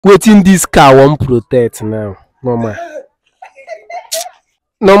Wetin this car wan protect now? Normal.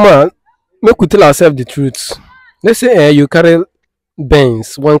 Normal. Make we tell ourselves the truth. Let's say you carry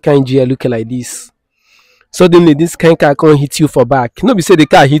Benz, one kind GLK like this. Suddenly this kind car come hit you for back. No be say the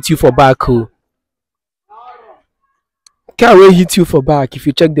car hit you for back oh. Car wey hit you for back, if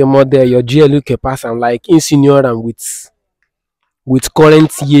you check the model, your GLK pass am like insinuate am with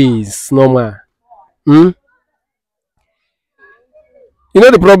current years. Normal. You know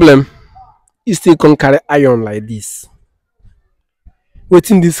the problem? E still come carry iron like this.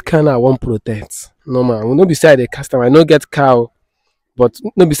 Wetin this car now wan protect? Normal. We no be say I dey cast am. I no get car o, but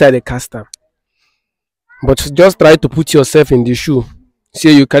no be say I dey cast am. But just try to put yourself in the shoe.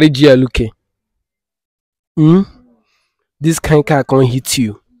 Say you carry GLK. This kind car come hit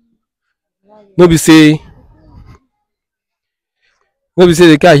you. No be say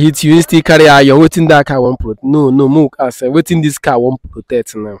the car hit you, you still carry iron. Wetin that car wan protect? No, make we ask wetin this car wan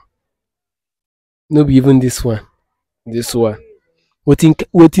protect now. No be even this one. This one.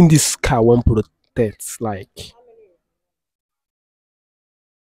 Wetin this car wan protect? Like,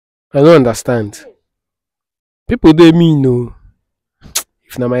 I no understand. People dey mean o.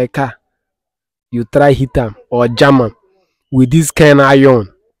 If na my car, you try hit am or jam am with this kind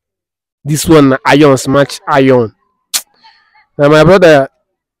iron. This one na iron smash iron. Na my brother,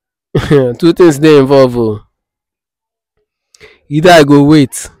 two things dey involve o. Either I go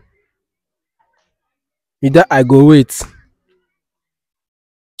wait.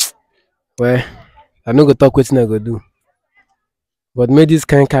 Well, I no go talk wetin I go do. But make this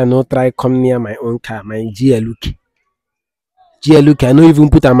kind car no try come near my own car, my GLK. I no even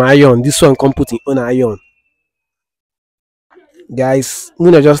put am iron. This one come put im own iron. Guys,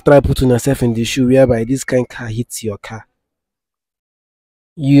 una just try put yourself in the shoe whereby this kind car hits your car.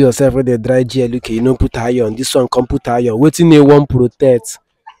 You yourself wey dey drive GLK, you no put iron. This one come put iron. Wetin e wan protect?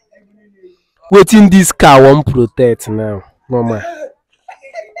 Wetin this car wan protect now? Normal.